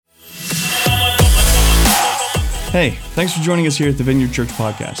Hey, thanks for joining us here at the Vineyard Church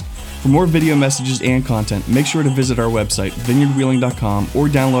Podcast. For more video messages and content, make sure to visit our website, vineyardwheeling.com, or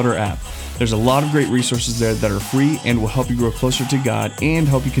download our app. There's a lot of great resources there that are free and will help you grow closer to God and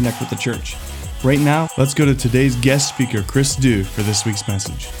help you connect with the church. Right now, let's go to today's guest speaker, Chris Dew, for this week's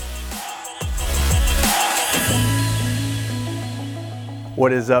message.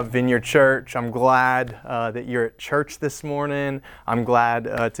 What is up, Vineyard Church? I'm glad that you're at church this morning. I'm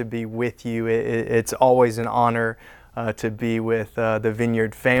glad to be with you. It's always an honor to be with the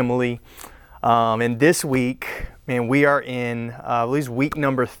Vineyard family. And this week, man, we are in at least week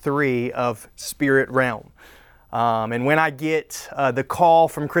number 3 of Spirit Realm. And when I get the call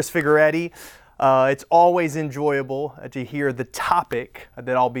from Chris Figueretti, it's always enjoyable to hear the topic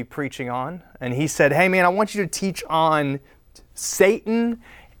that I'll be preaching on. And he said, hey man, I want you to teach on Satan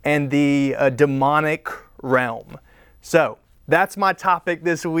and the demonic realm. So that's my topic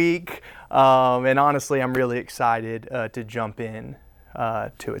this week. And honestly, I'm really excited to jump in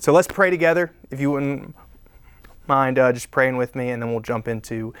to it. So let's pray together. If you wouldn't mind just praying with me, and then we'll jump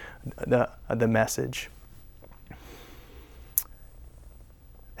into the message.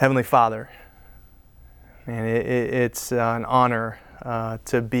 Heavenly Father, man, it's an honor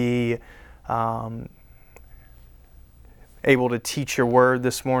to be able to teach your word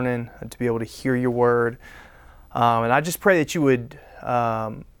this morning, to be able to hear your word. And I just pray that you would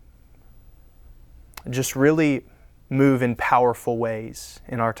just really move in powerful ways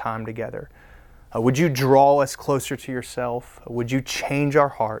in our time together. Would you draw us closer to yourself? Would you change our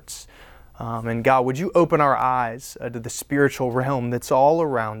hearts? And God, would you open our eyes to the spiritual realm that's all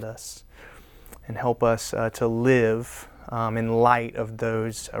around us and help us to live in light of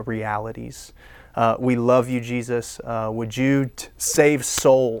those realities. We love you, Jesus. Would you save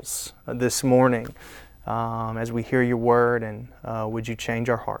souls this morning as we hear your word, and would you change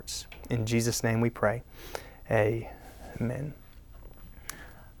our hearts? In Jesus' name we pray. Amen.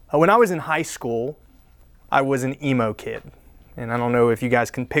 When I was in high school, I was an emo kid. And I don't know if you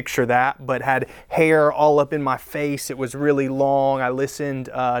guys can picture that, but had hair all up in my face. It was really long. I listened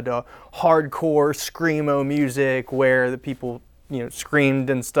to hardcore screamo music where the people screamed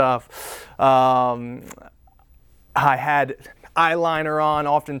and stuff. I had eyeliner on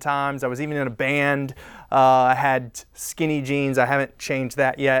oftentimes. I was even in a band. I had skinny jeans. I haven't changed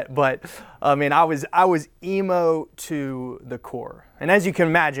that yet, but I was emo to the core. And as you can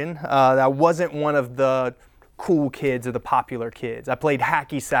imagine, I wasn't one of the cool kids or the popular kids. I played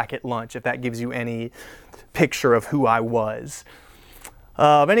hacky sack at lunch, if that gives you any picture of who I was.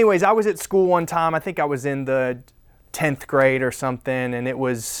 Anyways, I was at school one time. I think I was in the 10th grade or something, and it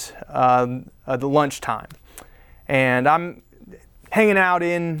was the lunchtime. And I'm hanging out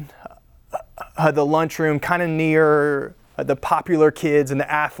in the lunchroom, kind of near the popular kids and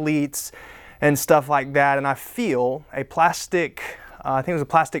the athletes and stuff like that, and I feel a plastic, I think it was a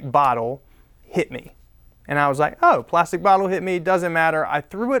plastic bottle, hit me. And I was like, oh, plastic bottle hit me, doesn't matter. I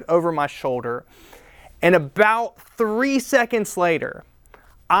threw it over my shoulder, and about 3 seconds later,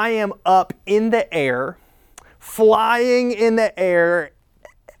 I am up in the air, flying in the air,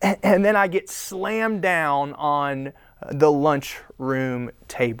 and then I get slammed down on the lunchroom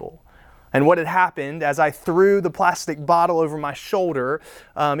table. And what had happened, as I threw the plastic bottle over my shoulder,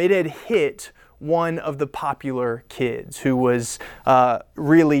 it had hit one of the popular kids who was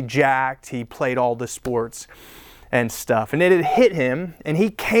really jacked. He played all the sports and stuff. And it had hit him, and he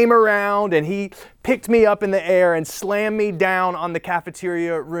came around and he picked me up in the air and slammed me down on the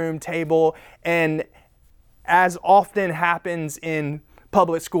cafeteria room table. And as often happens in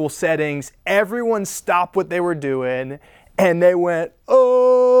public school settings, everyone stopped what they were doing and they went,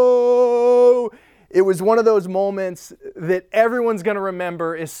 oh! It was one of those moments that everyone's going to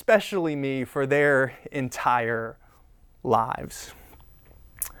remember, especially me, for their entire lives.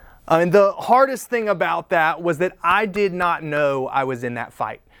 And the hardest thing about that was that I did not know I was in that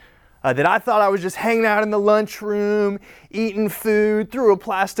fight. That I thought I was just hanging out in the lunchroom, eating food, threw a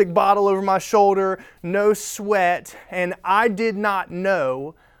plastic bottle over my shoulder, no sweat, and I did not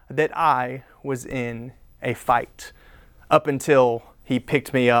know that I was in a fight up until he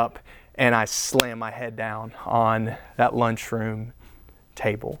picked me up and I slammed my head down on that lunchroom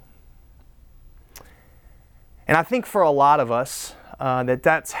table. And I think for a lot of us,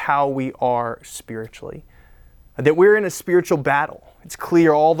 that's how we are spiritually. That we're in a spiritual battle. It's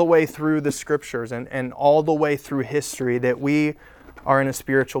clear all the way through the scriptures and all the way through history that we are in a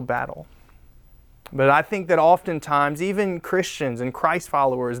spiritual battle. But I think that oftentimes, even Christians and Christ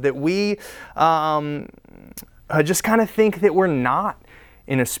followers, that we just kind of think that we're not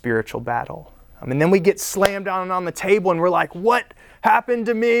in a spiritual battle. And then we get slammed down on the table and we're like, what happened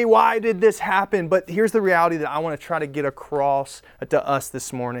to me? Why did this happen? But here's the reality that I want to try to get across to us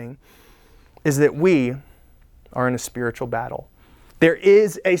this morning, is that we are in a spiritual battle. There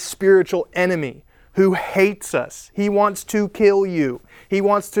is a spiritual enemy who hates us. He wants to kill you. He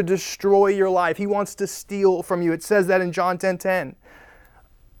wants to destroy your life. He wants to steal from you. It says that in John 10:10.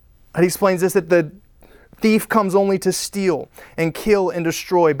 It explains this, that the thief comes only to steal and kill and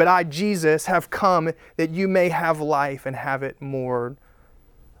destroy. But I, Jesus, have come that you may have life and have it more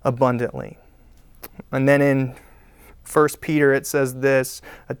abundantly. And then in 1 Peter it says this,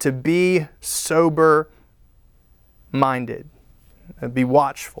 to be sober-minded, be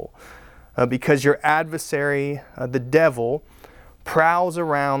watchful, because your adversary, the devil, prowls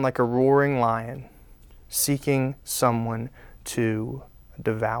around like a roaring lion, seeking someone to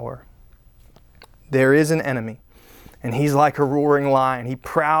devour. There is an enemy, and he's like a roaring lion. He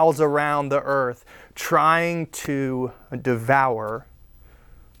prowls around the earth, trying to devour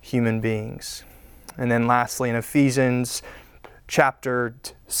human beings. And then lastly, in Ephesians chapter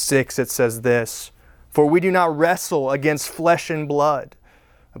 6, it says this, for we do not wrestle against flesh and blood,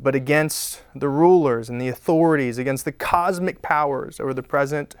 but against the rulers and the authorities, against the cosmic powers over the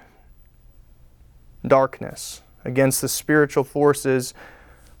present darkness, against the spiritual forces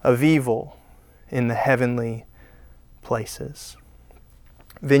of evil in the heavenly places.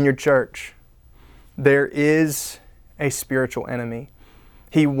 Vineyard Church, there is a spiritual enemy.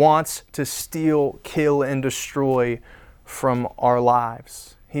 He wants to steal, kill, and destroy from our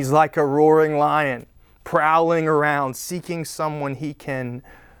lives. He's like a roaring lion, prowling around, seeking someone he can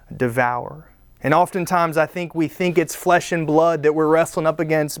devour. And oftentimes I think we think it's flesh and blood that we're wrestling up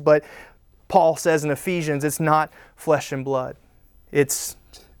against, but Paul says in Ephesians, it's not flesh and blood. It's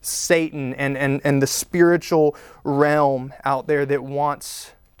Satan and the spiritual realm out there that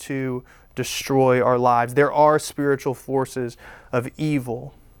wants to destroy our lives. There are spiritual forces of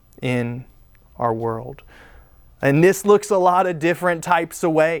evil in our world. And this looks a lot of different types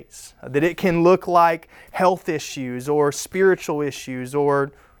of ways. That it can look like health issues or spiritual issues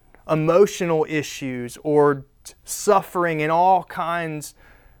or emotional issues or suffering in all kinds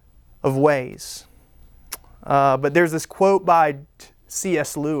of ways. But there's this quote by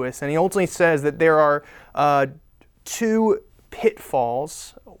C.S. Lewis, and he ultimately says that there are two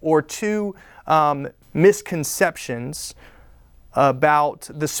pitfalls or two misconceptions about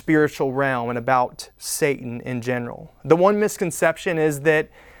the spiritual realm and about Satan in general. The one misconception is that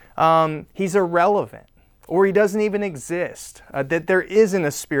he's irrelevant or he doesn't even exist, that there isn't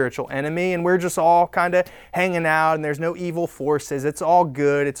a spiritual enemy and we're just all kind of hanging out and there's no evil forces. It's all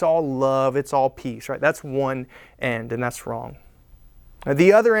good, it's all love, it's all peace, right? That's one end, and that's wrong.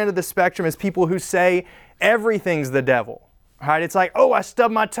 The other end of the spectrum is people who say everything's the devil, right? It's like, oh, I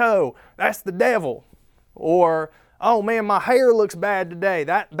stubbed my toe, that's the devil. Or, oh man, my hair looks bad today,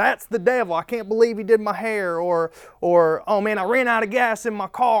 that's the devil, I can't believe he did my hair. Or, oh man, I ran out of gas in my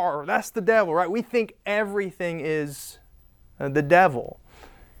car, that's the devil, right? We think everything is the devil.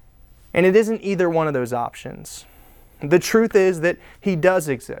 And it isn't either one of those options. The truth is that he does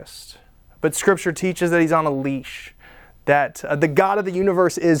exist, but Scripture teaches that he's on a leash, that the God of the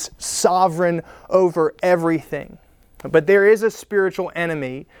universe is sovereign over everything. But there is a spiritual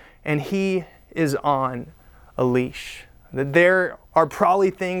enemy, and he is on a leash. That there are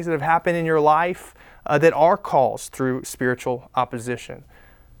probably things that have happened in your life that are caused through spiritual opposition.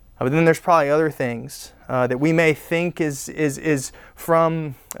 But then there's probably other things that we may think is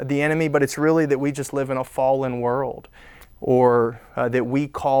from the enemy, but it's really that we just live in a fallen world, or that we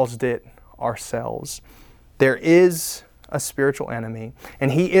caused it ourselves. There is a spiritual enemy,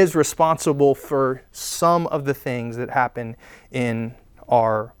 and he is responsible for some of the things that happen in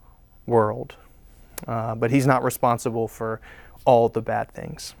our world. But he's not responsible for all the bad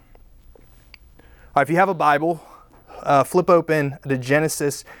things. All right, if you have a Bible, flip open to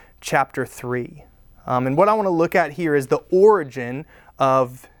Genesis chapter 3. And what I want to look at here is the origin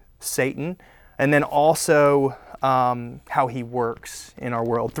of Satan, and then also how he works in our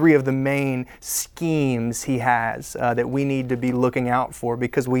world. Three of the main schemes he has that we need to be looking out for,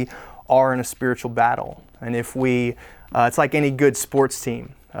 because we are in a spiritual battle. And if we, it's like any good sports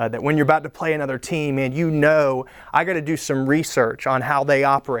team, that when you're about to play another team, and you know, I got to do some research on how they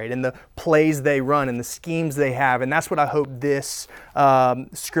operate and the plays they run and the schemes they have. And that's what I hope this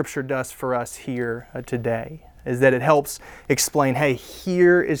scripture does for us here today, is that it helps explain, hey,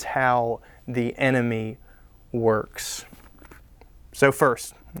 here is how the enemy works. So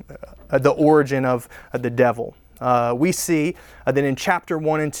first, the origin of the devil. We see that in chapter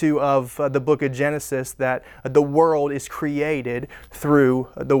 1 and 2 of the book of Genesis that the world is created through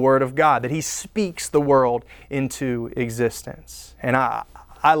the Word of God, that He speaks the world into existence. And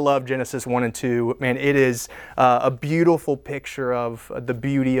I love Genesis 1 and 2. Man, it is a beautiful picture of the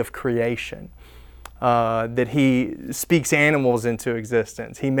beauty of creation. That He speaks animals into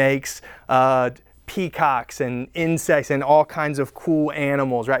existence. He makes peacocks and insects and all kinds of cool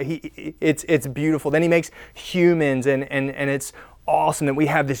animals, right? It's beautiful. Then He makes humans, and it's awesome that we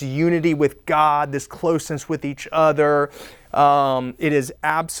have this unity with God, this closeness with each other. It is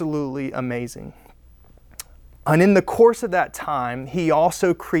absolutely amazing. And in the course of that time, He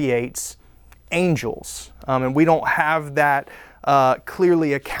also creates angels. And we don't have that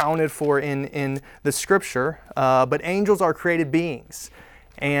clearly accounted for in the Scripture, but angels are created beings.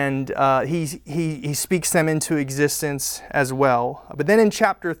 And he speaks them into existence as well. But then in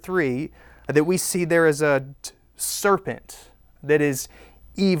chapter 3, that we see there is a serpent that is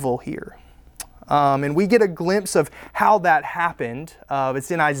evil here. And we get a glimpse of how that happened. It's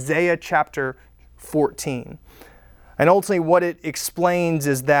in Isaiah chapter 14. And ultimately what it explains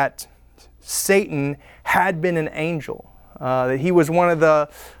is that Satan had been an angel. That he was one of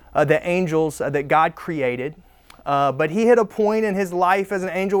the angels that God created. But he hit a point in his life as an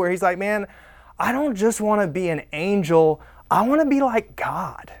angel where he's like, man, I don't just want to be an angel. I want to be like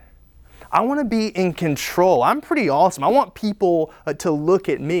God. I want to be in control. I'm pretty awesome. I want people to look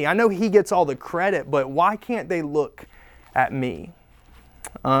at me. I know he gets all the credit, but why can't they look at me?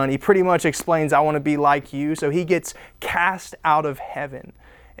 And he pretty much explains, I want to be like you. So he gets cast out of heaven.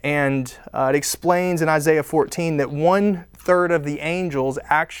 And it explains in Isaiah 14 that 1/3 of the angels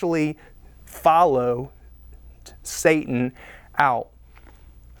actually follow Satan out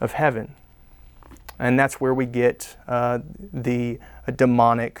of heaven. And that's where we get the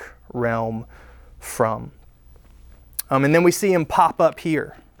demonic realm from. And then we see him pop up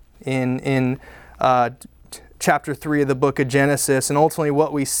here in chapter 3 of the book of Genesis. And ultimately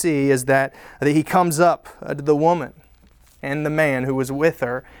what we see is that he comes up to the woman and the man who was with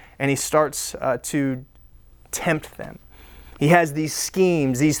her, and he starts to tempt them. He has these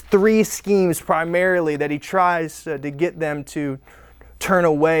schemes, these 3 schemes primarily that he tries to get them to turn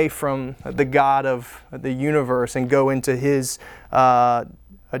away from the God of the universe and go into his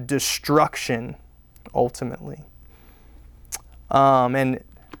destruction ultimately. And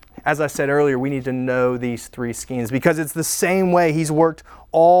as I said earlier, we need to know these 3 schemes because it's the same way he's worked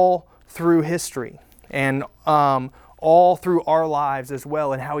all through history and all through our lives as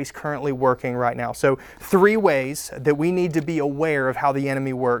well, and how he's currently working right now. So 3 ways that we need to be aware of how the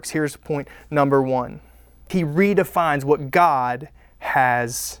enemy works. Here's point number 1. He redefines what God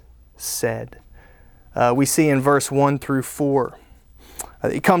has said. We see in verse 1 through 4.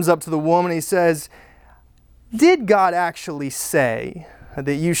 He comes up to the woman, he says, "Did God actually say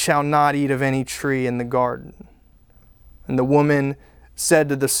that you shall not eat of any tree in the garden?" And the woman said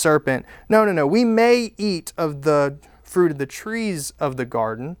to the serpent, No, we may eat of the fruit of the trees of the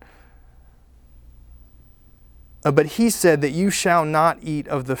garden. But he said that you shall not eat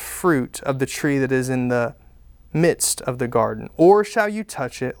of the fruit of the tree that is in the midst of the garden, or shall you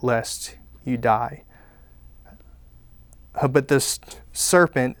touch it, lest you die. But the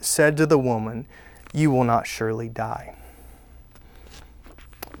serpent said to the woman, You will not surely die.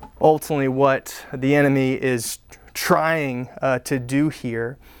 Ultimately, what the enemy is trying to do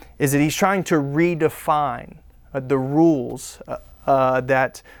here is that he's trying to redefine the rules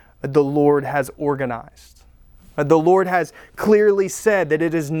that the Lord has organized. The Lord has clearly said that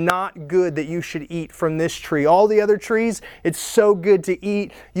it is not good that you should eat from this tree. All the other trees, it's so good to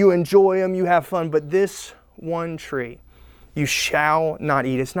eat. You enjoy them, you have fun. But this one tree, you shall not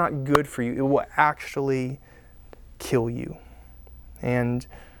eat. It's not good for you. It will actually kill you. And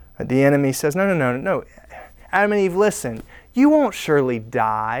the enemy says, No. Adam and Eve, listen. You won't surely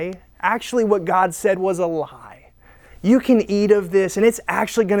die. Actually, what God said was a lie. You can eat of this, and it's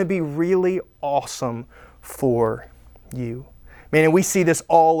actually going to be really awesome for you. Man, and we see this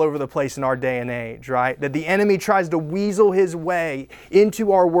all over the place in our day and age, right? That the enemy tries to weasel his way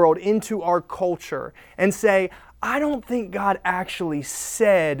into our world, into our culture, and say, I don't think God actually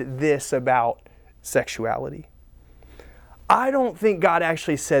said this about sexuality. I don't think God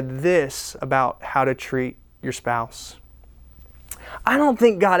actually said this about how to treat your spouse. I don't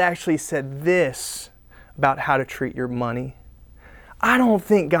think God actually said this about how to treat your money. I don't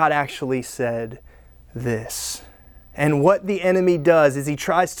think God actually said this. And what the enemy does is he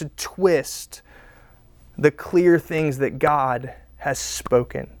tries to twist the clear things that God has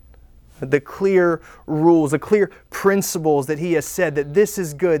spoken the clear rules, the clear principles that he has said that this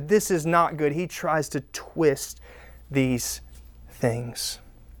is good, this is not good. He tries to twist these things.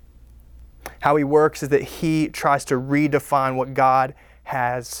 How he works is that he tries to redefine what God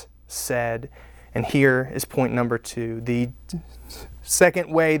has said. And here is point number 2. The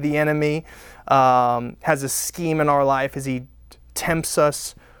second way the enemy has a scheme in our life is he tempts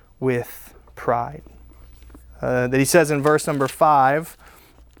us with pride. That he says in verse number 5,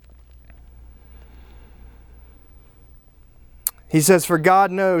 he says, "For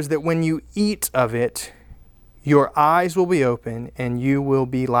God knows that when you eat of it, your eyes will be open, and you will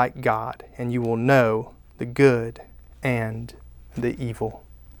be like God, and you will know the good and the evil."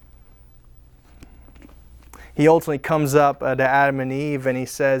 He ultimately comes up to Adam and Eve, and he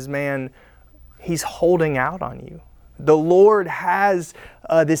says, man, he's holding out on you. The Lord has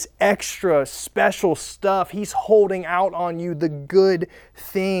this extra special stuff. He's holding out on you the good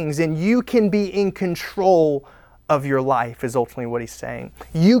things, and you can be in control of your life, is ultimately what he's saying.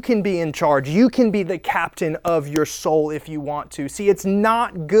 You can be in charge. You can be the captain of your soul if you want to. See, it's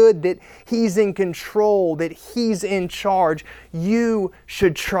not good that he's in control, that he's in charge. You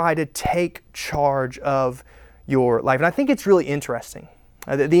should try to take charge of your life. And I think it's really interesting.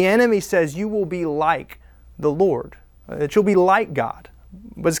 The enemy says you will be like the Lord, that you'll be like God.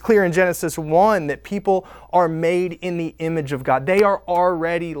 But it's clear in Genesis 1 that people are made in the image of God. They are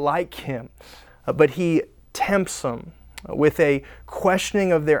already like him. But he tempts them with a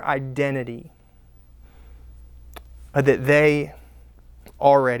questioning of their identity that they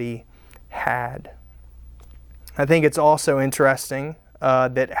already had. I think it's also interesting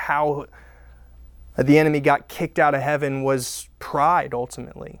that how the enemy got kicked out of heaven was pride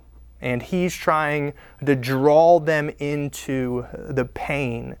ultimately. And he's trying to draw them into the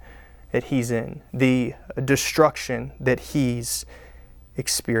pain that he's in, the destruction that he's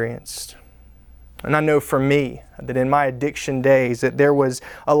experienced. And I know for me that in my addiction days that there was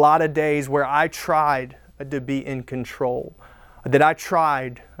a lot of days where I tried to be in control, that I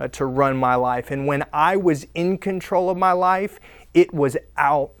tried to run my life. And when I was in control of my life, it was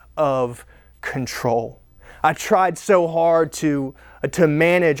out of control. I tried so hard to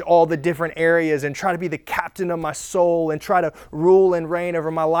manage all the different areas and try to be the captain of my soul and try to rule and reign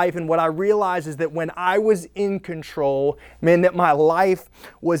over my life. And what I realized is that when I was in control, meant that my life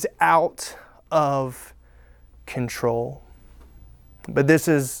was out of control. But this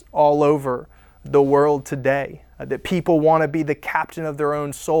is all over the world today, that people want to be the captain of their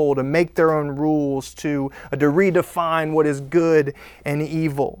own soul, to make their own rules, to redefine what is good and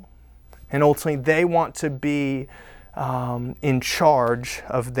evil. And ultimately they want to be in charge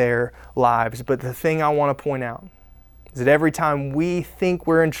of their lives. But the thing I want to point out is that every time we think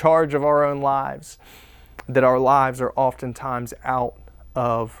we're in charge of our own lives, that our lives are oftentimes out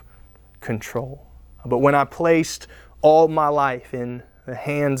of control. But when I placed all my life in the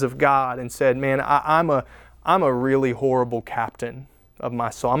hands of God and said, man, I'm a really horrible captain of my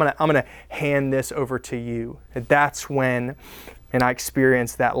soul. I'm gonna hand this over to you. And that's when I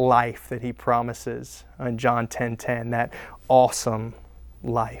experienced that life that he promises in John 10:10, that awesome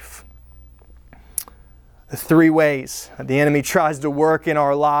life. The 3 ways the enemy tries to work in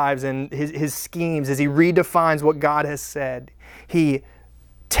our lives and his schemes as he redefines what God has said. He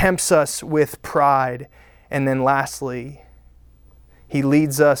tempts us with pride. And then lastly, he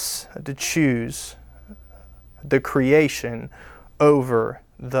leads us to choose the creation over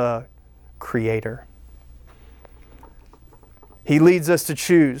the Creator. He leads us to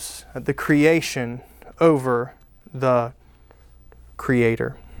choose the creation over the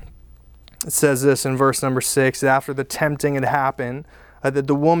Creator. It says this in verse number 6, that after the tempting had happened, that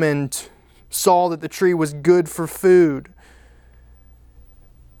the woman saw that the tree was good for food,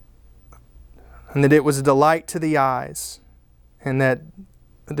 and that it was a delight to the eyes, and that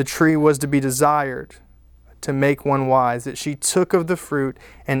the tree was to be desired to make one wise, that she took of the fruit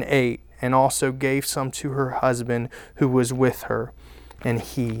and ate, and also gave some to her husband who was with her, and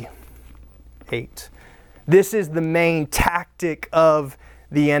he ate. This is the main tactic of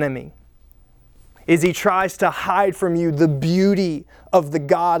the enemy, is he tries to hide from you the beauty of the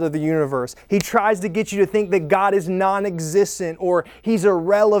God of the universe. He tries to get you to think that God is non-existent, or he's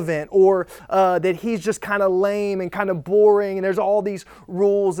irrelevant, or that he's just kind of lame and kind of boring and there's all these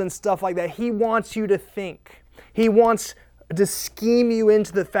rules and stuff like that. He wants you to think. He wants to scheme you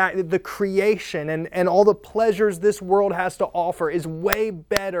into the fact that the creation and all the pleasures this world has to offer is way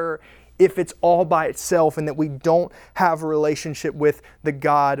better if it's all by itself, and that we don't have a relationship with the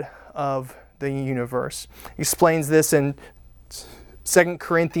God of the universe. He explains this in 2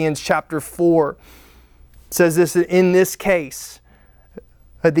 Corinthians chapter 4. It says this, that in this case,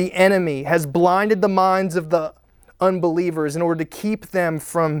 The enemy has blinded the minds of the unbelievers in order to keep them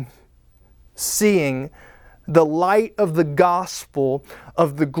from seeing the light of the gospel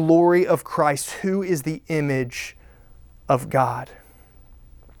of the glory of Christ, who is the image of God.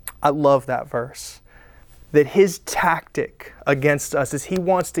 I love that verse. That his tactic against us is he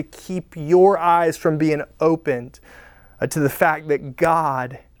wants to keep your eyes from being opened to the fact that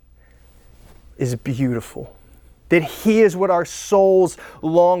God is beautiful. That he is what our souls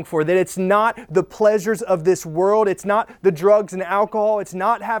long for. That it's not the pleasures of this world. It's not the drugs and alcohol. It's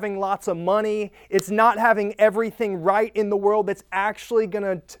not having lots of money. It's not having everything right in the world that's actually going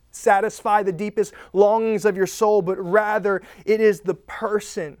to satisfy the deepest longings of your soul. But rather, it is the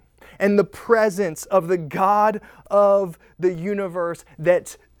person and the presence of the God of the universe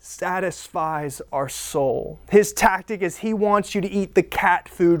that satisfies our soul. His tactic is he wants you to eat the cat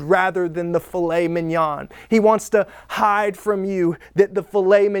food rather than the filet mignon. He wants to hide from you that the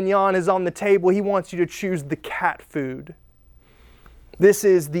filet mignon is on the table. He wants you to choose the cat food. This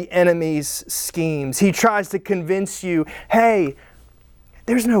is the enemy's schemes. He tries to convince you, hey,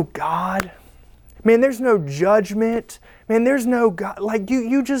 there's no God. Man, there's no judgment. Man, there's no God. Like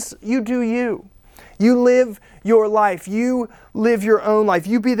you do you. You live your life. You live your own life.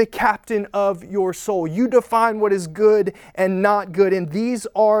 You be the captain of your soul. You define what is good and not good. And these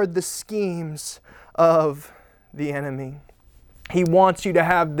are the schemes of the enemy. He wants you to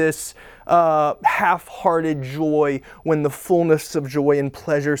have this half-hearted joy when the fullness of joy and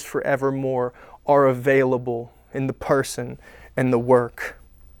pleasures forevermore are available in the person and the work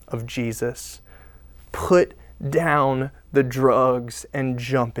of Jesus. Put down the drugs and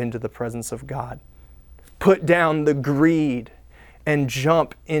jump into the presence of God. Put down the greed and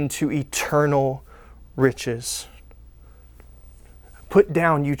jump into eternal riches. Put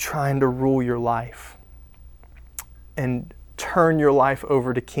down you trying to rule your life and turn your life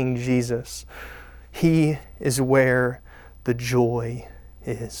over to King Jesus. He is where the joy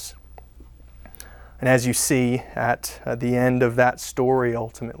is. And as you see at the end of that story,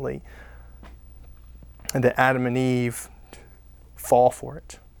 ultimately, that Adam and Eve fall for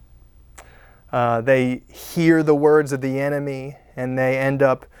it. They hear the words of the enemy and they end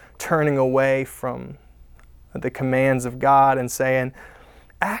up turning away from the commands of God and saying,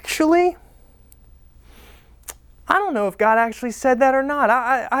 actually, I don't know if God actually said that or not.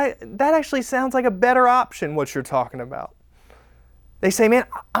 That actually sounds like a better option, what you're talking about. They say, man,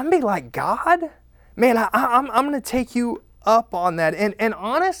 I'm going to be like God. Man, I'm going to take you up on that. And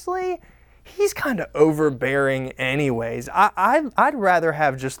honestly, he's kind of overbearing anyways. I'd rather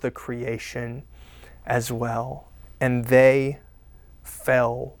have just the creation as well. And they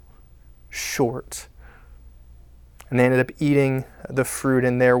fell short. And they ended up eating the fruit,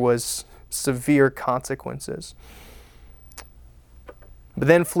 and there was severe consequences. But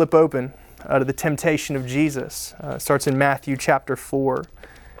then flip open to the temptation of Jesus. It starts in Matthew chapter 4.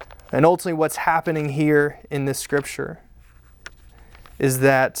 And ultimately what's happening here in this scripture is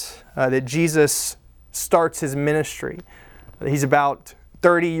that Jesus starts his ministry. He's about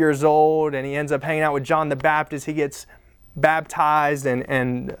 30 years old, and he ends up hanging out with John the Baptist. He gets baptized,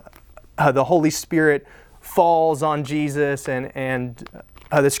 and the Holy Spirit falls on Jesus, and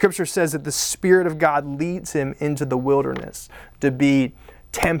the scripture says that the Spirit of God leads him into the wilderness to be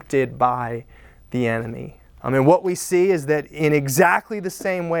tempted by the enemy. I mean, what we see is that in exactly the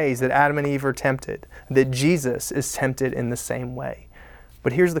same ways that Adam and Eve are tempted, that Jesus is tempted in the same way.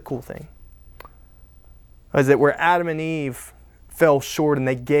 But here's the cool thing, is that where Adam and Eve fell short and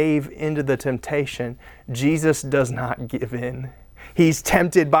they gave into the temptation, Jesus does not give in. He's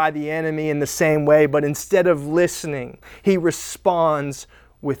tempted by the enemy in the same way, but instead of listening, he responds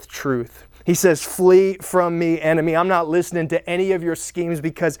with truth. He says, flee from me, enemy. I'm not listening to any of your schemes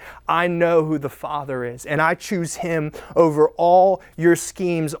because I know who the Father is, and I choose him over all your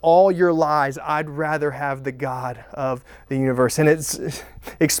schemes, all your lies. I'd rather have the God of the universe. And it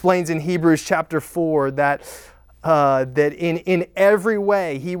explains in Hebrews chapter 4 that in every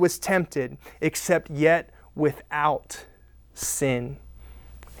way he was tempted, except yet without sin.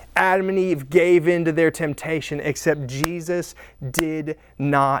 Adam and Eve gave in to their temptation, except Jesus did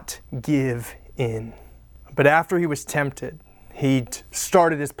not give in. But after he was tempted, he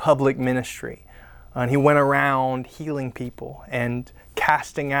started his public ministry. And he went around healing people and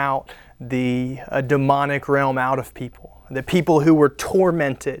casting out the demonic realm out of people. The people who were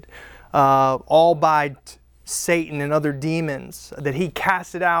tormented, all by Satan and other demons, that he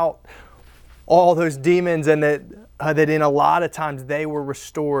casted out all those demons, and that in a lot of times they were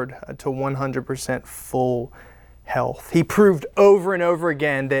restored to 100% full health. He proved over and over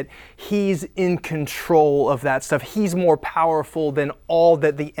again that He's in control of that stuff. He's more powerful than all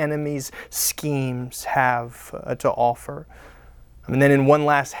that the enemy's schemes have to offer. And then in one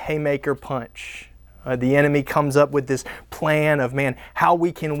last haymaker punch, the enemy comes up with this plan of, how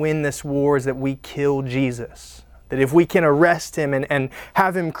we can win this war is that we kill Jesus. That if we can arrest Him and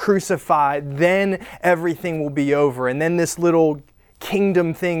have Him crucified, then everything will be over. And then this little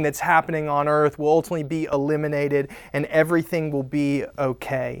kingdom thing that's happening on earth will ultimately be eliminated and everything will be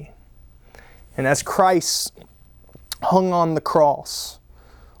okay. And as Christ hung on the cross,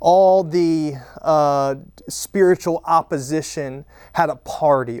 all the spiritual opposition had a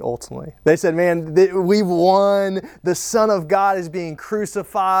party ultimately. They said, we've won. The Son of God is being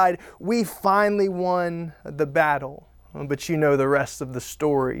crucified. We finally won the battle. But you know the rest of the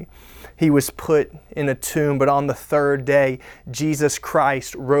story. He was put in a tomb, but on the third day, Jesus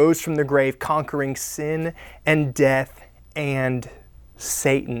Christ rose from the grave, conquering sin and death and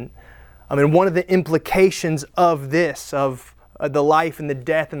Satan. One of the implications of this, of the life and the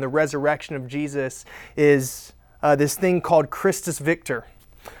death and the resurrection of Jesus, is this thing called Christus Victor.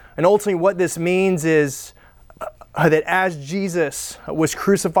 And ultimately what this means is that as Jesus was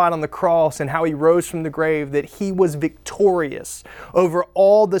crucified on the cross and how He rose from the grave, that He was victorious over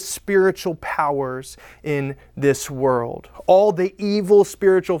all the spiritual powers in this world. All the evil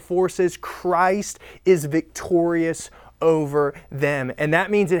spiritual forces, Christ is victorious over them. And that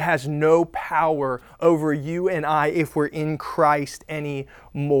means it has no power over you and I if we're in Christ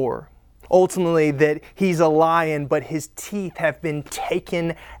anymore. Ultimately, that He's a lion, but His teeth have been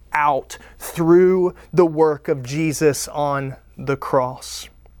taken out through the work of Jesus on the cross.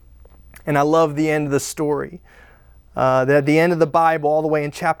 And I love the end of the story. That at the end of the Bible, all the way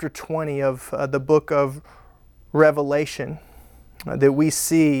in chapter 20 of the book of Revelation, that we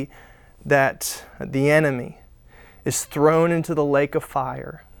see that the enemy is thrown into the lake of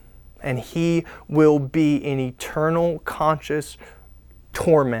fire, and he will be in eternal conscious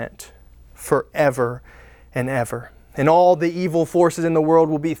torment forever and ever. And all the evil forces in the world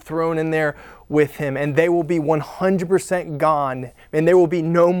will be thrown in there with him, and they will be 100% gone, and there will be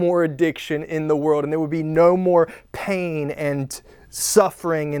no more addiction in the world, and there will be no more pain and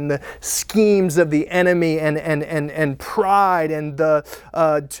suffering and the schemes of the enemy and pride and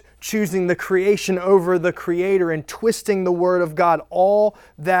the choosing the creation over the Creator and twisting the Word of God. All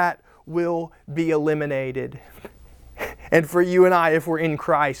that will be eliminated. And for you and I, if we're in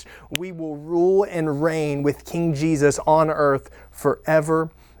Christ, we will rule and reign with King Jesus on earth forever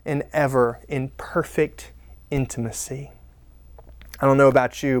and ever in perfect intimacy. I don't know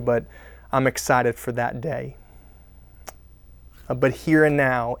about you, but I'm excited for that day. But here and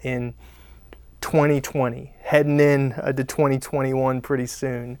now in 2020, heading in to 2021 pretty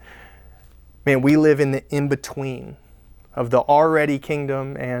soon, man, we live in the in-between of the already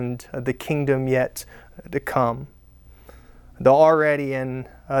kingdom and the kingdom yet to come. The already and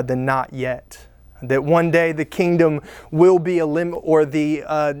the not yet. That one day the kingdom will be or the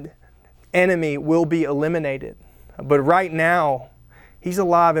enemy will be eliminated. But right now, he's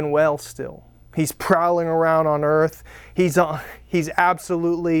alive and well still. He's prowling around on earth. He's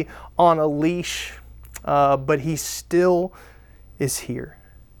absolutely on a leash, but he still is here.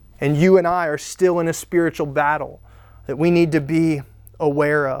 And you and I are still in a spiritual battle that we need to be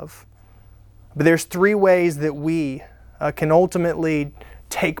aware of. But there's 3 ways that we can ultimately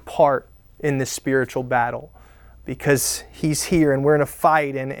take part in this spiritual battle, because he's here and we're in a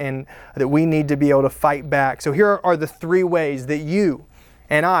fight and that we need to be able to fight back. So here are the 3 ways that you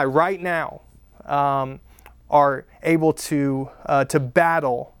and I right now are able to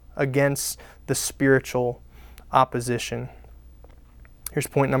battle against the spiritual opposition. Here's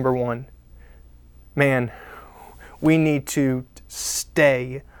point number 1. Man, we need to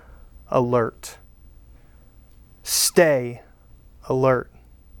stay alert. Stay alert.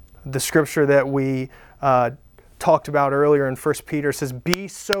 The scripture that we talked about earlier in 1 Peter says, "Be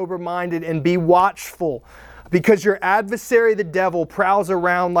sober-minded and be watchful, because your adversary, the devil, prowls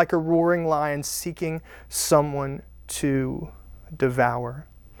around like a roaring lion seeking someone to devour."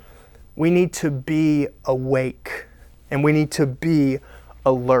 We need to be awake and we need to be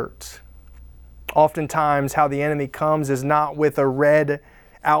alert. Oftentimes, how the enemy comes is not with a red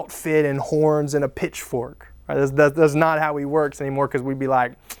outfit and horns and a pitchfork. Right? That's not how he works anymore, because we'd be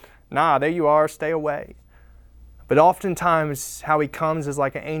like, nah, there you are, stay away. But oftentimes, how he comes is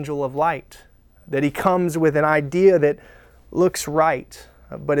like an angel of light. That he comes with an idea that looks right,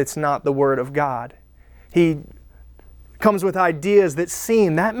 but it's not the Word of God. He comes with ideas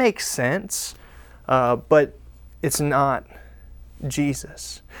that makes sense, but it's not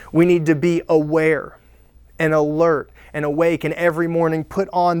Jesus. We need to be aware and alert and awake, and every morning put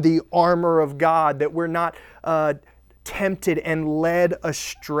on the armor of God, that we're not tempted and led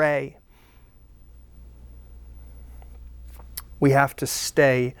astray. We have to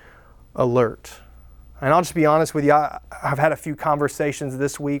stay alert. And I'll just be honest with you, I've had a few conversations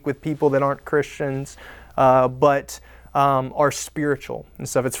this week with people that aren't Christians, but are spiritual and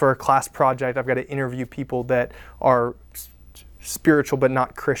stuff. It's for a class project. I've got to interview people that are spiritual but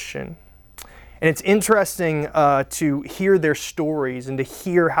not Christian. And it's interesting to hear their stories and to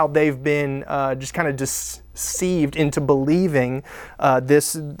hear how they've been just kind of deceived into believing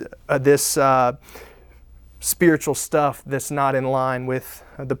this spiritual stuff that's not in line with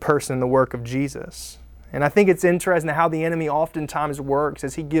the person and the work of Jesus. And I think it's interesting how the enemy oftentimes works,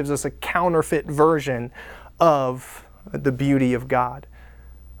 as he gives us a counterfeit version of the beauty of God.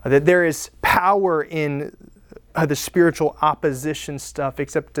 That there is power in the spiritual opposition stuff,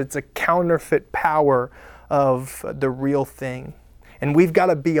 except it's a counterfeit power of the real thing. And we've got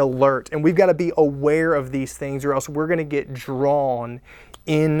to be alert, and we've got to be aware of these things, or else we're going to get drawn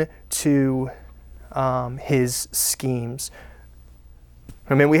into his schemes.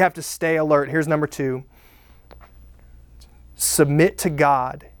 I mean, we have to stay alert. Here's number 2. Submit to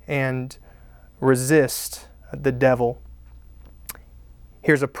God and resist the devil.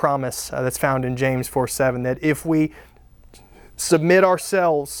 Here's a promise that's found in James 4:7, that if we submit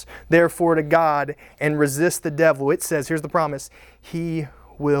ourselves, therefore, to God and resist the devil, it says, here's the promise, he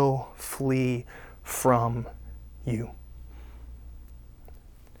will flee from you.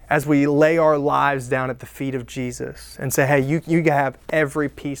 As we lay our lives down at the feet of Jesus and say, hey, you have every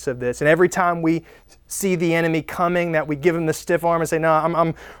piece of this. And every time we see the enemy coming, that we give him the stiff arm and say, no,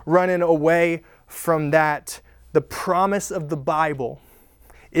 I'm running away from that. The promise of the Bible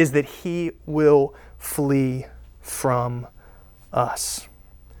is that he will flee from us.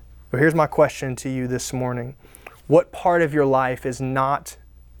 But here's my question to you this morning. What part of your life is not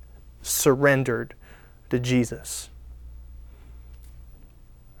surrendered to Jesus?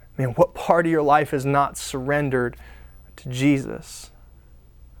 Man, what part of your life is not surrendered to Jesus?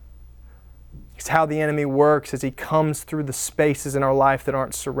 It's how the enemy works as he comes through the spaces in our life that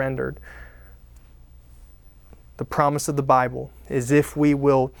aren't surrendered. The promise of the Bible is if we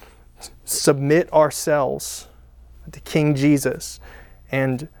will submit ourselves to King Jesus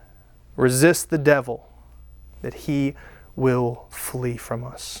and resist the devil, that he will flee from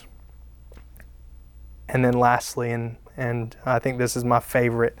us. And then lastly, and I think this is my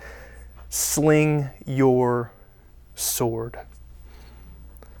favorite, sling your sword.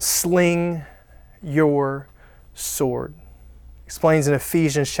 Sling your sword. Explains in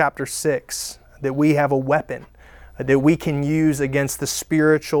Ephesians chapter 6 that we have a weapon that we can use against the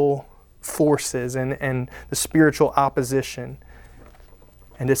spiritual forces and the spiritual opposition.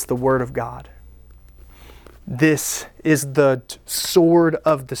 And it's the Word of God. This is the sword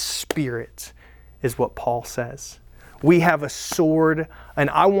of the Spirit, is what Paul says. We have a sword, and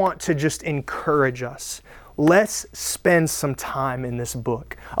I want to just encourage us. Let's spend some time in this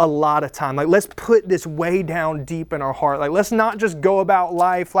book, a lot of time. Like, let's put this way down deep in our heart. Like, let's not just go about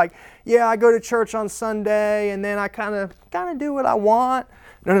life like, yeah, I go to church on Sunday and then I kind of do what I want.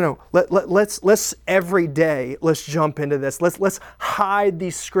 No. Let's every day, let's jump into this. Let's hide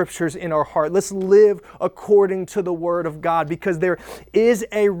these scriptures in our heart. Let's live according to the Word of God, because there is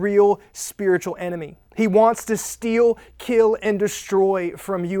a real spiritual enemy. He wants to steal, kill, and destroy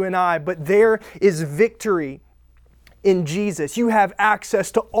from you and I, but there is victory in Jesus. You have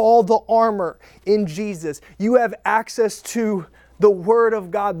access to all the armor in Jesus. You have access to the Word of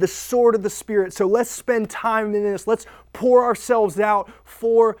God, the sword of the Spirit. So let's spend time in this. Let's pour ourselves out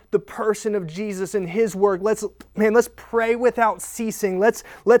for the person of Jesus and His work. Let's pray without ceasing. Let's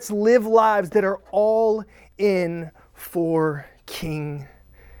live lives that are all in for King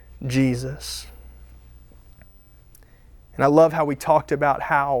Jesus. And I love how we talked about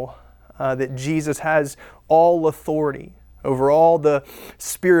how that Jesus has all authority over all the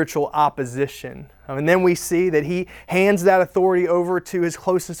spiritual opposition. And then we see that He hands that authority over to His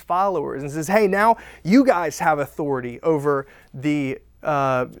closest followers and says, hey, now you guys have authority over the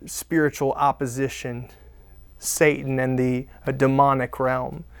spiritual opposition, Satan and the demonic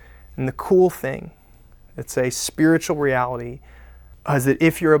realm. And the cool thing, it's a spiritual reality, is that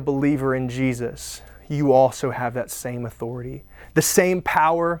if you're a believer in Jesus, you also have that same authority. The same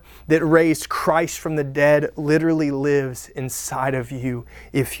power that raised Christ from the dead literally lives inside of you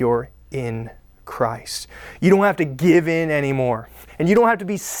if you're in Christ. You don't have to give in anymore. And you don't have to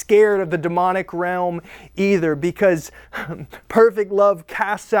be scared of the demonic realm either, because perfect love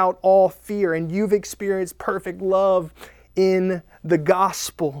casts out all fear, and you've experienced perfect love in the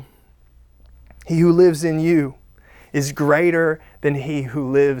gospel. He who lives in you is greater than he who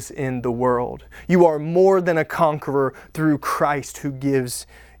lives in the world. You are more than a conqueror through Christ who gives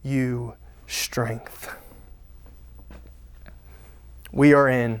you strength. We are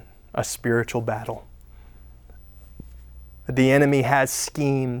in a spiritual battle. The enemy has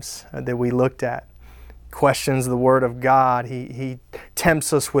schemes that we looked at. Questions the Word of God. He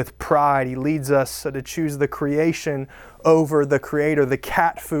tempts us with pride. He leads us to choose the creation over the Creator, the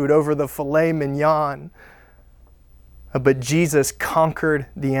cat food over the filet mignon. But Jesus conquered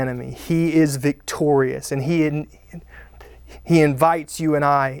the enemy. He is victorious, and He invites you and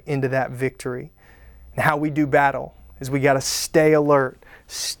I into that victory. And how we do battle is we got to stay alert,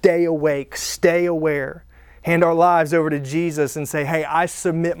 stay awake, stay aware. Hand our lives over to Jesus and say, hey, I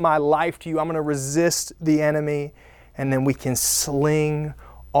submit my life to you. I'm going to resist the enemy. And then we can sling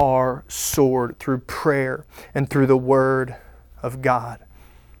our sword through prayer and through the Word of God.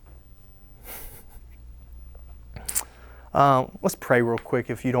 Let's pray real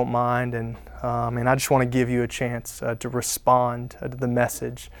quick if you don't mind. And I just want to give you a chance to respond to the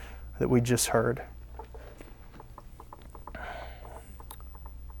message that we just heard.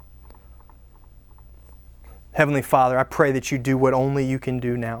 Heavenly Father, I pray that you do what only you can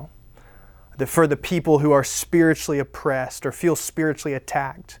do now. That for the people who are spiritually oppressed or feel spiritually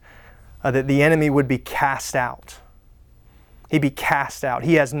attacked, that the enemy would be cast out. He'd be cast out.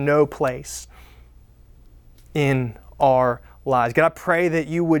 He has no place in our lives. God, I pray that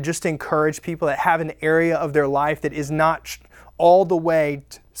you would just encourage people that have an area of their life that is not all the way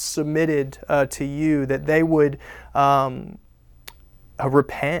submitted to you, that they would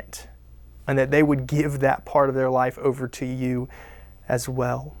repent, and that they would give that part of their life over to you as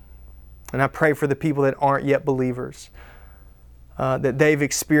well. And I pray for the people that aren't yet believers, that they've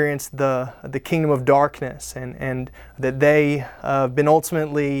experienced the kingdom of darkness and that they have been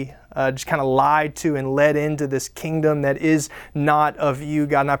ultimately just kind of lied to and led into this kingdom that is not of you,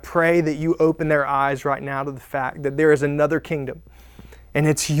 God. And I pray that you open their eyes right now to the fact that there is another kingdom, and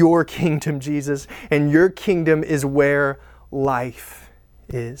it's your kingdom, Jesus, and your kingdom is where life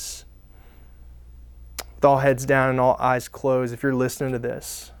is. With all heads down and all eyes closed, if you're listening to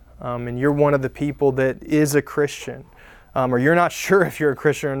this and you're one of the people that is a Christian, or you're not sure if you're a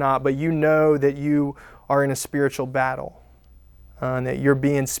Christian or not, but you know that you are in a spiritual battle, and that you're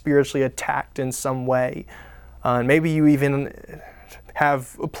being spiritually attacked in some way, and maybe you even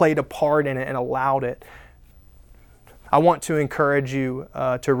have played a part in it and allowed it, I want to encourage you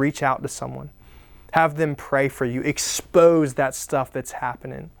to reach out to someone. Have them pray for you. Expose that stuff that's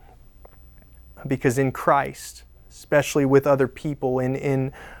happening. Because in Christ, especially with other people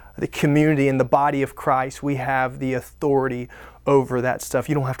in the community, in the body of Christ, we have the authority over that stuff.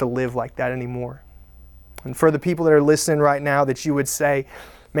 You don't have to live like that anymore. And for the people that are listening right now, that you would say,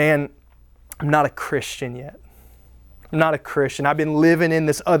 man, I'm not a Christian yet. I'm not a Christian. I've been living in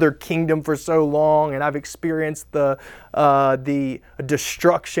this other kingdom for so long, and I've experienced the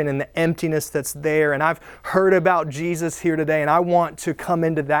destruction and the emptiness that's there. And I've heard about Jesus here today, and I want to come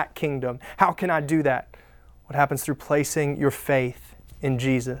into that kingdom. How can I do that? What happens through placing your faith in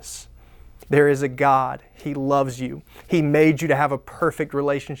Jesus. There is a God. He loves you. He made you to have a perfect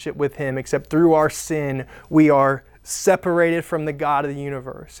relationship with Him, except through our sin, we are separated from the God of the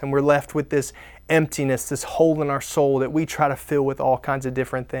universe, and we're left with this emptiness, this hole in our soul that we try to fill with all kinds of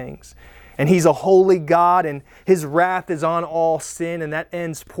different things. And He's a holy God, and His wrath is on all sin, and that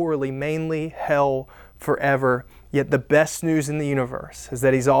ends poorly, mainly hell forever. Yet the best news in the universe is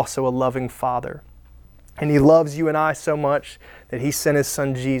that He's also a loving Father. And He loves you and I so much that He sent His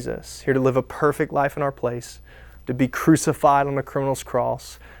Son Jesus here to live a perfect life in our place, to be crucified on a criminal's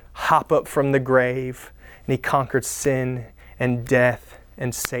cross, hop up from the grave, and He conquered sin and death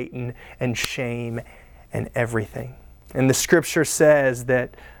and Satan and shame and everything. And the Scripture says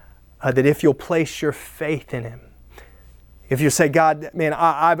that if you'll place your faith in Him, if you say, God, man,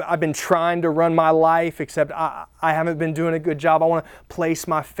 I've been trying to run my life, except I haven't been doing a good job. I want to place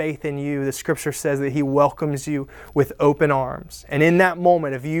my faith in you. The Scripture says that He welcomes you with open arms. And in that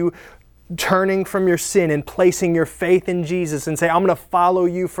moment of you turning from your sin and placing your faith in Jesus and say, I'm going to follow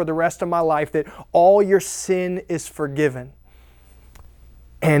you for the rest of my life, that all your sin is forgiven.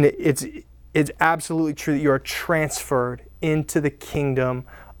 And it's absolutely true that you are transferred into the kingdom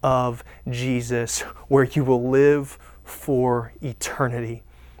of Jesus, where you will live for eternity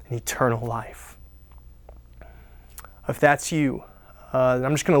and eternal life. If that's you,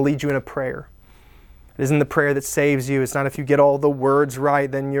 I'm just going to lead you in a prayer. It isn't the prayer that saves you. It's not if you get all the words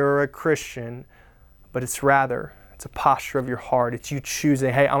right, then you're a Christian. But it's a posture of your heart. It's you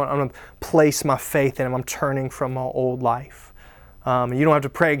choosing, hey, I'm going to place my faith in Him. I'm turning from my old life. You don't have to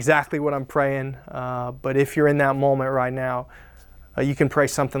pray exactly what I'm praying, but if you're in that moment right now, you can pray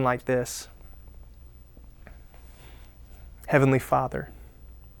something like this. Heavenly Father,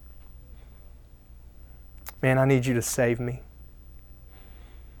 man, I need you to save me.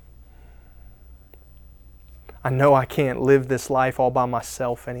 I know I can't live this life all by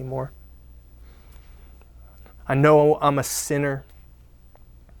myself anymore. I know I'm a sinner,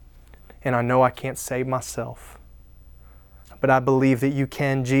 and I know I can't save myself. But I believe that you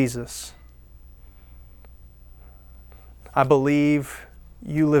can, Jesus. I believe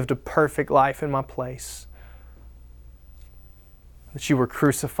you lived a perfect life in my place. That you were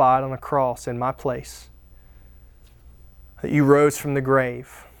crucified on a cross in my place. That you rose from the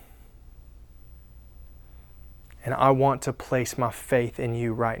grave. And I want to place my faith in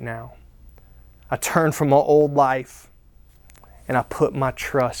you right now. I turn from my old life and I put my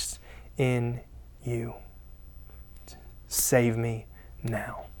trust in you. Save me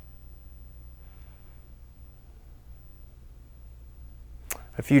now.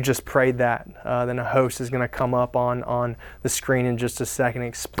 If you just prayed that, then a host is going to come up on the screen in just a second and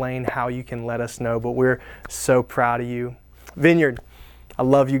explain how you can let us know. But we're so proud of you. Vineyard, I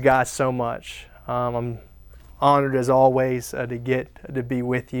love you guys so much. I'm honored as always to get to be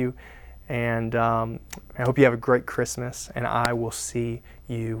with you. And I hope you have a great Christmas, and I will see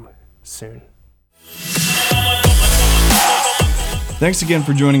you soon. Thanks again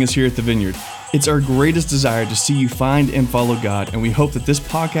for joining us here at the Vineyard. It's our greatest desire to see you find and follow God, and we hope that this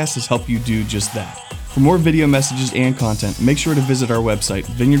podcast has helped you do just that. For more video messages and content, make sure to visit our website,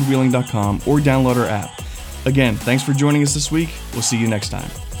 vineyardwheeling.com, or download our app. Again, thanks for joining us this week. We'll see you next time.